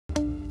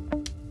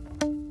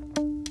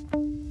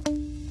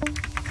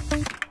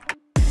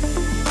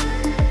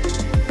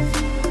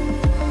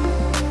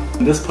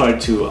In this part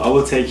 2, I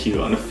will take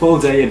you on a full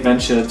day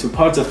adventure to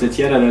parts of the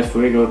Tierra del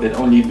Fuego that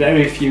only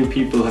very few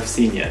people have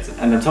seen yet.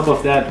 And on top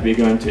of that, we're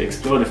going to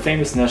explore the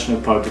famous national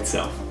park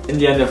itself. In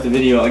the end of the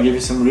video, I'll give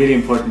you some really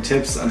important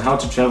tips on how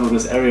to travel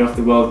this area of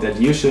the world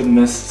that you shouldn't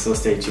miss, so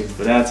stay tuned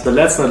for that. But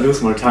let's not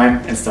lose more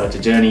time and start the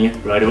journey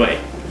right away.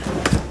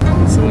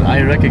 So what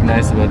I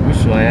recognize about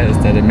Ushuaia is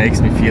that it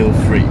makes me feel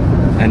free.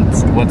 And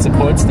what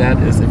supports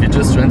that is if you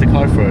just rent a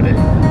car for a day.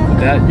 With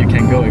that you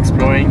can go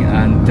exploring,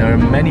 and there are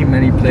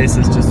many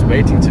places just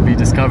waiting to be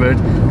discovered,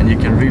 and you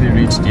can really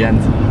reach the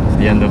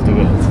end of the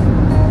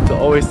world. So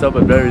always stop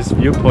at various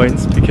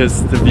viewpoints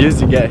because the views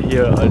you get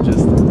here are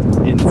just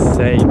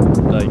insane.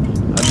 Like,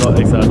 I'm not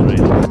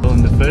exaggerating. So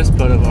in the first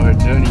part of our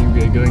journey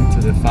we are going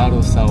to the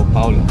Faro Sao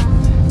Paulo.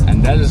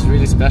 And that is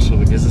really special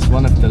because it's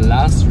one of the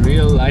last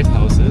real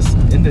lighthouses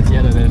in the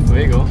Tierra del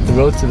Fuego. The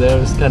road to there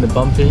is kind of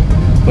bumpy,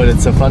 but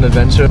it's a fun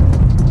adventure.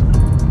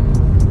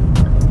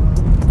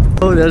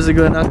 Oh, there's a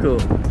guanaco.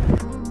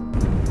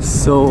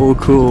 So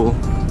cool.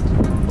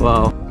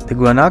 Wow. The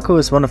guanaco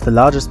is one of the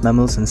largest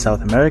mammals in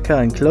South America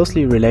and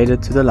closely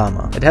related to the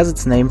llama. It has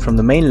its name from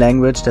the main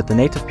language that the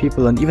native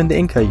people and even the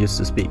Inca used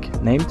to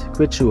speak, named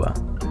Quechua.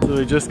 So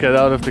we just got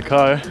out of the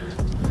car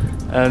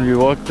and we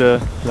walked the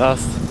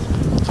last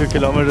 2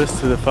 kilometers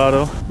to the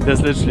Faro.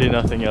 There's literally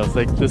nothing else.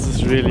 Like, this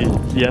is really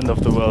the end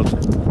of the world.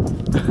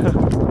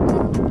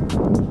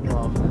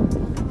 Wow.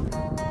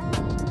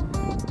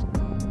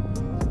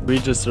 We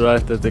just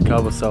arrived at the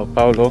Cabo Sao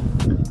Paulo.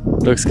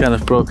 Looks kind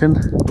of broken.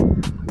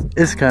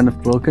 Is kind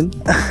of broken.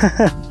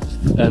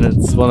 And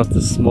it's one of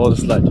the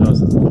smallest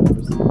lighthouses I've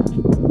ever seen.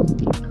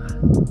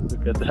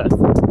 Look at that.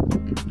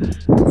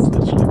 It's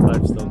literally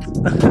 5 stones.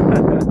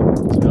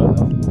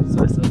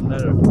 So it doesn't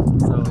matter.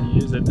 So you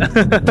use it.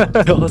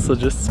 We also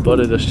just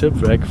spotted a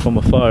shipwreck from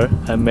afar,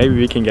 and maybe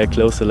we can get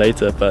closer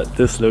later, but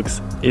this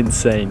looks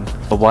insane.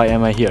 But why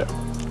am I here?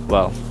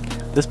 Well,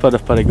 this part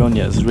of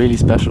Patagonia is really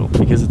special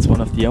because it's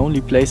one of the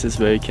only places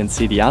where you can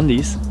see the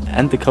Andes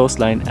and the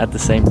coastline at the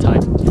same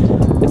time.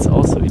 It's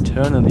also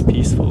eternally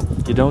peaceful.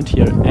 You don't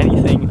hear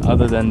anything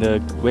other than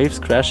the waves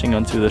crashing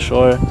onto the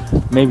shore,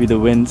 maybe the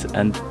wind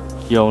and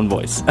your own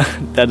voice.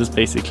 That is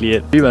basically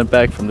it. We went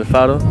back from the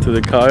Faro to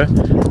the car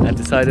and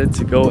decided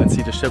to go and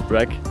see the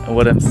shipwreck, and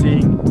what I'm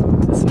seeing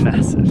is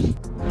massive.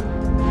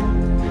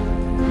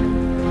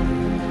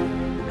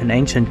 An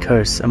ancient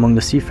curse among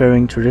the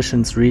seafaring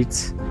traditions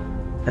reads,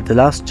 "At the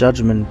last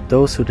judgment,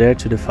 those who dare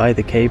to defy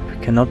the cape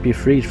cannot be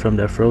freed from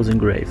their frozen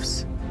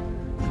graves."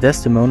 The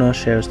Desdemona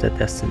shares that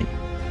destiny.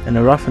 In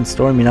a rough and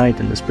stormy night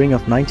in the spring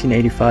of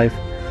 1985,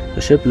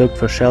 the ship looked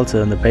for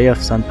shelter in the Bay of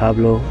San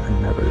Pablo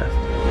and never left.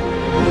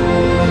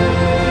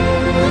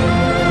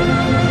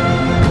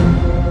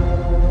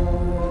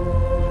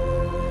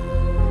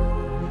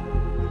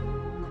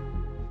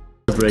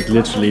 The break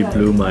literally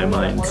blew my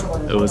mind.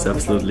 It was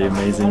absolutely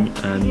amazing,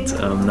 and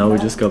now we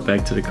just got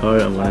back to the car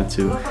and wanted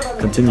to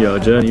continue our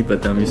journey,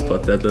 but then we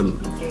spot that little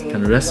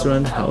kind of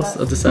restaurant house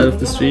at the side of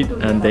the street,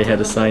 and they had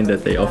a sign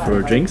that they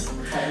offer drinks.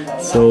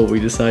 So we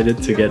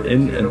decided to get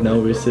in, and now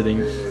we're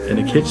sitting in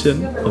a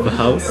kitchen of a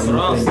house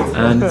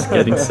and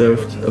getting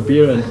served a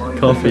beer and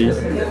coffee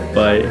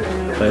by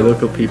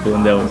local people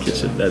in their own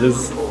kitchen. That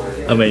is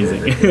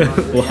amazing.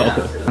 Wow.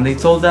 And they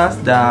told us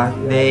that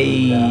they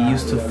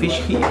used to fish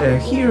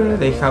here.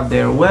 They have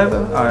their web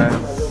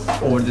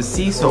over the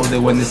sea, so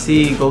that when the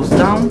sea goes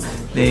down,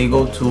 they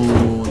go to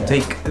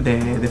take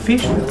the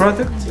fish, the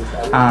product,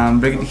 and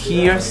bring it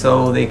here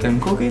so they can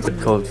cook it.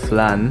 It's called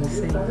flan,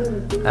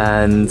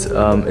 and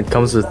it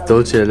comes with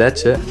dulce de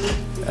leche,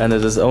 and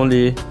it is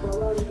only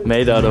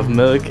made out of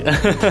milk.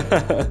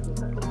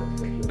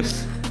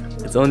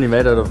 It's only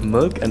made out of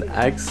milk and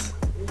eggs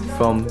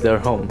from their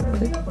home.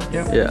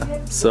 Yeah,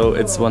 so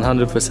it's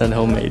 100%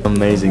 homemade.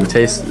 Amazing,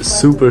 tastes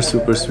super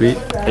sweet.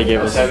 They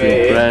gave us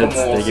free bread,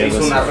 they gave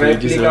us free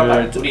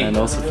dessert and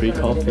also free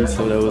coffee,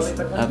 so that was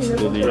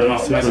absolutely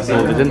super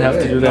cool. They didn't have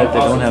to do that, they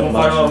don't have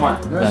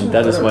much, and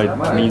that is why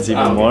it means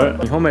even more.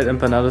 Homemade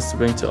empanadas to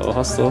bring to our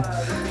hostel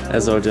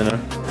as our dinner,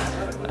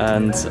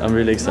 and I'm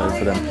really excited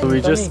for them. So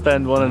we just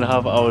spent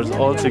 1.5 hours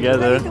all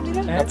together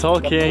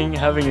talking,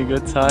 having a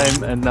good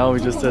time, and now we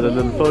just did a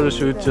little photo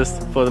shoot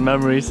just for the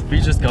memories. We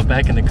just got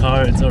back in the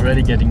car, it's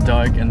already getting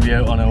dark and we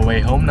are on our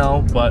way home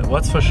now, but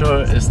what's for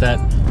sure is that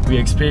we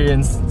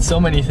experienced so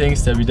many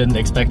things that we didn't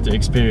expect to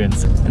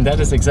experience, and that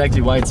is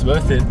exactly why it's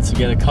worth it to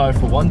get a car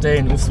for one day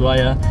in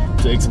Ushuaia,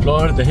 to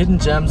explore the hidden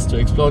gems, to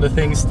explore the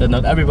things that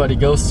not everybody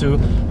goes to,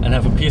 and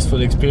have a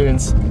peaceful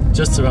experience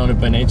just surrounded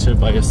by nature,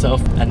 by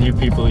yourself and new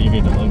people you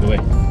meet along the way.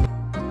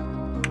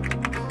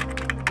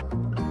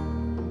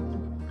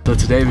 So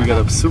today we got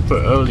up super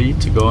early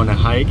to go on a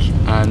hike,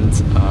 and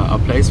a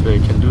place where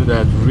you can do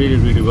that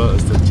really well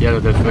is the Tierra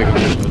del Fuego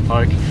National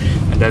Park,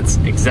 and that's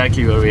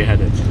exactly where we're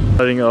headed.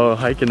 Starting our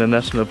hike in the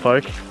national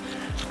park,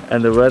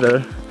 and the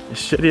weather is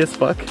shitty as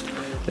fuck.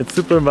 It's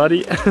super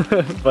muddy,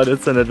 but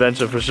it's an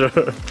adventure for sure.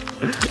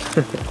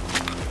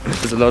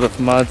 There's a lot of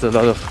mud, a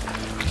lot of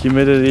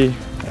humidity,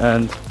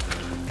 and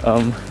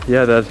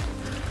yeah, that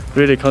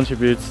really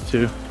contributes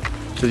to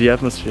the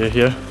atmosphere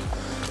here.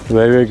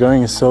 Where we're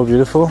going is so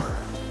beautiful,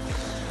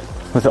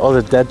 with all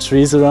the dead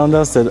trees around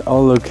us that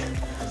all look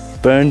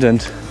burned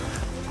and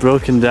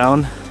broken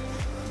down.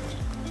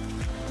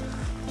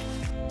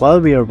 While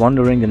we are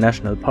wandering the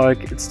national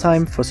park, it's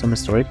time for some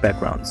historic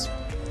backgrounds.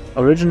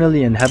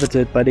 Originally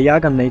inhabited by the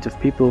Yagan native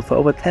people for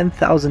over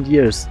 10,000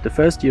 years, the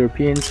first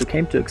Europeans who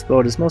came to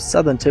explore this most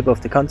southern tip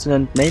of the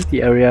continent named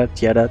the area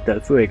Tierra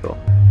del Fuego,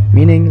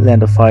 meaning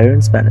land of fire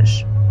in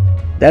Spanish.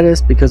 That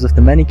is because of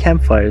the many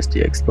campfires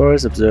the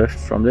explorers observed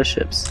from their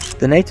ships.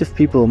 The native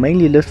people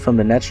mainly lived from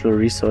the natural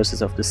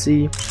resources of the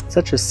sea,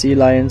 such as sea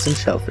lions and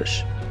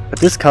shellfish. But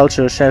this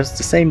culture shares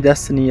the same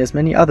destiny as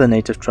many other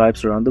native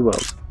tribes around the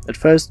world. At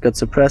first got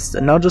suppressed,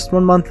 and now just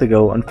 1 month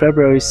ago, on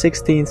February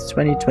 16th,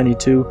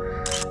 2022,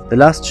 the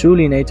last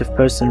truly native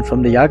person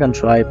from the Yagan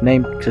tribe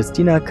named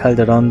Cristina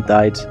Calderon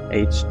died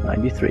aged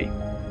 93.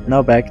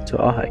 Now back to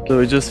our hike. So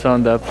we just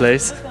found that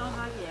place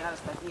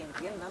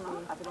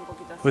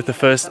with the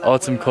first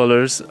autumn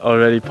colors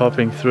already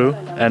popping through,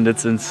 and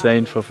it's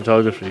insane for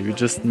photography. We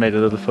just made a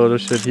little photo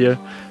shoot here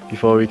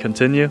before we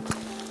continue.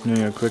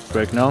 Doing a quick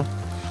break now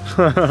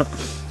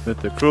with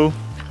the crew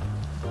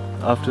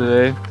after the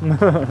day.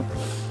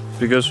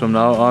 Because from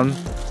now on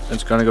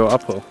it's gonna go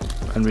uphill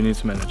and we need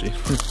some energy.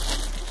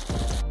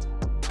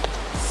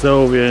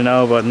 So we are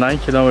now about 9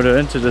 kilometers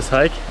into this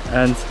hike,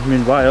 and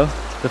meanwhile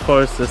the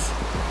forest is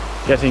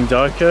getting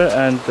darker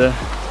and the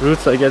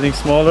roots are getting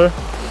smaller,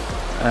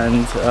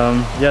 and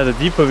yeah, the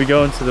deeper we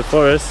go into the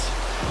forest,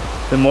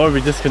 the more we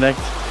disconnect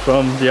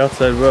from the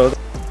outside world.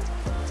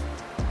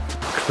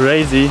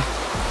 Crazy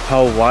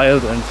how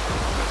wild and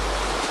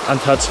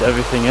untouched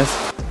everything is.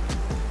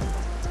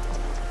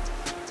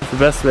 The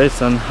best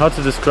ways on how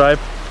to describe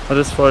how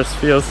this forest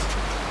feels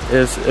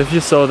is, if you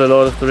saw The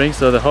Lord of the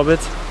Rings or The Hobbit,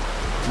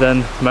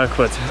 then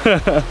Mirkwood.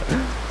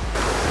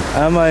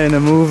 Am I in a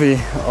movie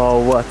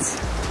or what?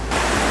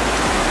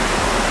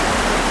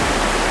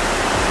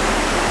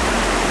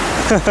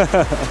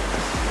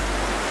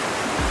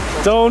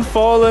 Don't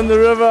fall in the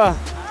river!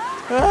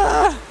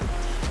 Ah!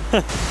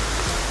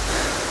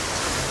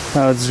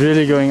 Now it's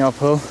really going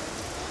uphill.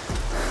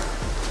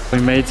 We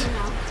made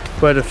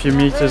quite a few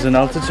meters in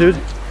altitude,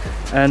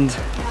 and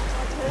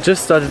it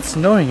just started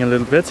snowing a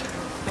little bit.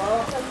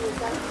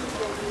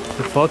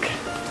 The fog,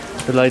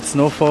 the light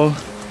snowfall,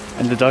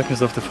 and the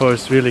darkness of the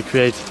forest really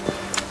create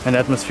an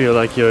atmosphere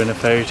like you're in a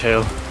fairy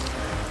tale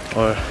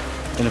or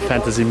in a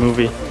fantasy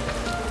movie.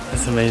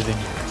 It's amazing.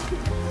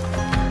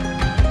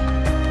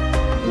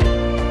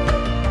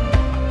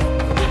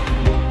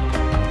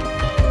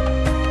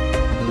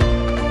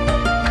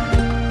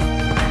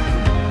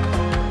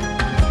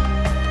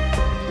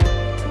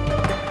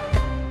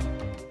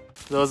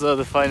 Those are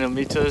the final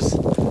meters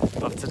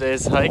of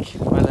today's hike.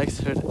 My legs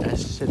hurt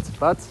as shit,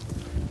 but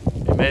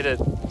we made it.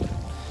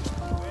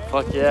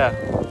 Fuck yeah.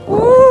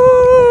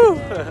 Woo!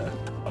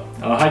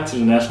 Our hike to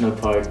the national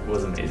park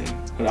was amazing,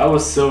 but I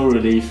was so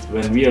relieved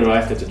when we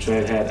arrived at the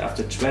trailhead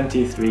after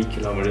 23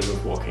 kilometers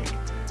of walking.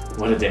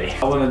 What a day.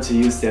 I wanted to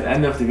use that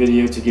end of the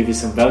video to give you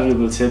some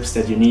valuable tips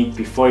that you need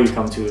before you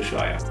come to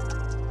Ushuaia.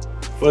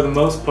 For the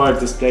most part,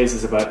 this place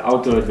is about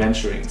outdoor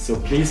adventuring, so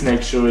please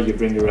make sure you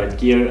bring the right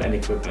gear and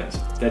equipment.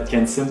 That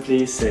can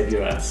simply save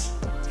your ass.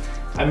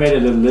 I made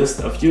a little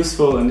list of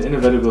useful and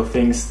inevitable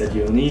things that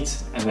you'll need,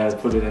 and I'll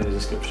put it in the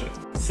description.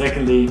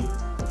 Secondly,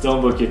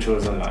 don't book your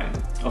tours online.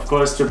 Of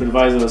course,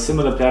 TripAdvisor or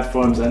similar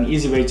platforms are an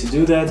easy way to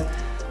do that,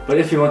 but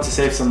if you want to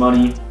save some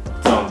money,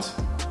 don't.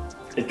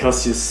 It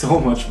costs you so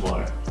much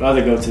more.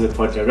 Rather go to the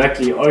port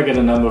directly or get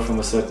a number from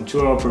a certain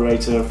tour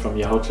operator, from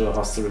your hotel or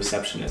hostel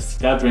receptionist.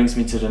 That brings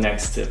me to the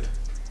next tip.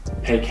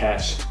 Pay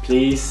cash.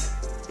 Please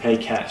pay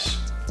cash.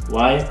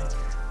 Why?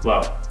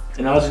 Well,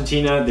 in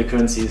Argentina the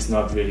currency is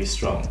not really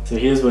strong. So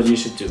here's what you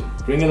should do.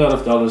 Bring a lot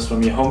of dollars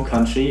from your home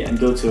country and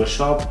go to a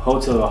shop,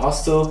 hotel or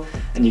hostel,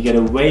 and you get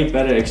a way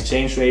better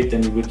exchange rate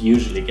than you would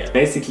usually get.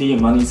 Basically,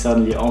 your money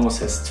suddenly almost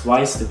has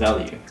twice the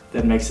value.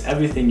 That makes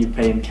everything you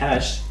pay in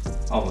cash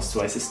almost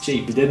twice as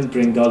cheap. If you didn't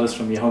bring dollars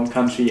from your home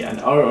country and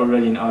are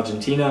already in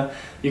Argentina,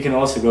 you can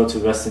also go to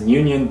Western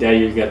Union. There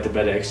you'll get the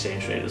better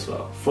exchange rate as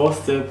well.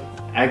 Fourth tip,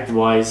 act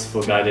wise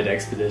for guided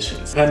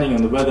expeditions. Depending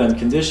on the weather and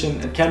condition,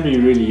 it can be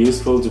really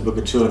useful to book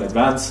a tour in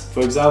advance.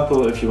 For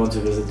example, if you want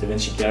to visit the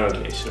Vinciguerra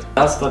Glacier.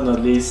 Last but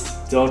not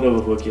least, don't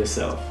overbook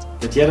yourself.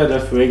 The Tierra del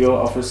Fuego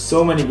offers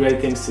so many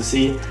great things to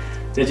see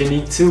that you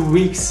need 2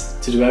 weeks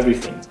to do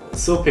everything.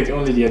 So pick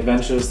only the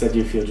adventures that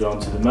you feel drawn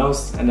to the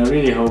most, and I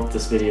really hope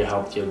this video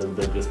helped you a little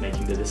bit with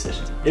making the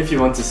decision. If you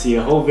want to see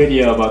a whole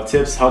video about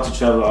tips how to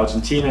travel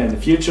Argentina in the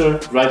future,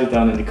 write it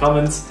down in the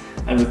comments.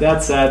 And with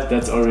that said,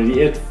 that's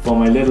already it for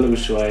my little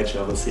Ushuaia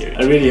travel series.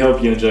 I really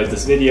hope you enjoyed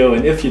this video,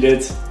 and if you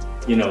did,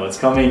 you know what's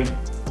coming.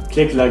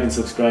 Click like and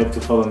subscribe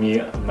to follow me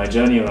on my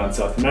journey around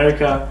South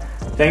America.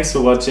 Thanks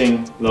for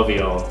watching, love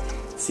you all.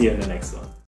 See you in the next one.